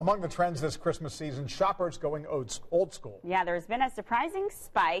Among the trends this Christmas season, shoppers going old school. Yeah, there's been a surprising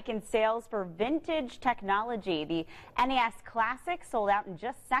spike in sales for vintage technology. The NES Classic sold out in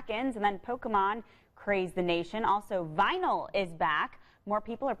just seconds, and then Pokemon crazed the nation. Also, vinyl is back. More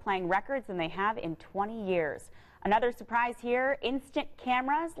people are playing records than they have in 20 years. Another surprise here, instant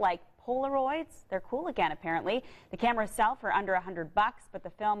cameras like Polaroids. They're cool again, apparently. The cameras sell for under $100, but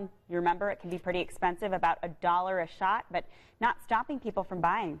the film, you remember, it can be pretty expensive, about $1 a shot, but not stopping people from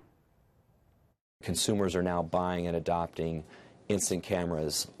buying. Consumers are now buying and adopting instant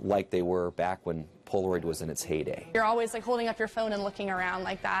cameras like they were back when Polaroid was in its heyday. You're always like holding up your phone and looking around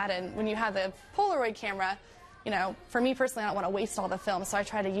like that, and when you have the Polaroid camera, you know, for me personally, I don't want to waste all the film, so I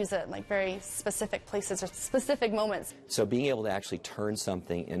try to use it in like very specific places or specific moments. So being able to actually turn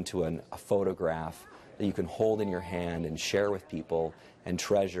something into a photograph that you can hold in your hand and share with people and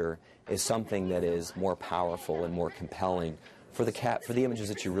treasure is something that is more powerful and more compelling for the images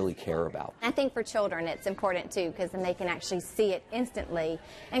that you really care about. I think for children it's important too, because then they can actually see it instantly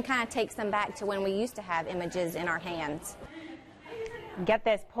and kind of takes them back to when we used to have images in our hands. Get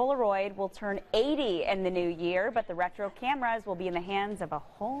this, Polaroid will turn 80 in the new year, but the retro cameras will be in the hands of a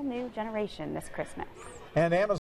whole new generation this Christmas. And Amazon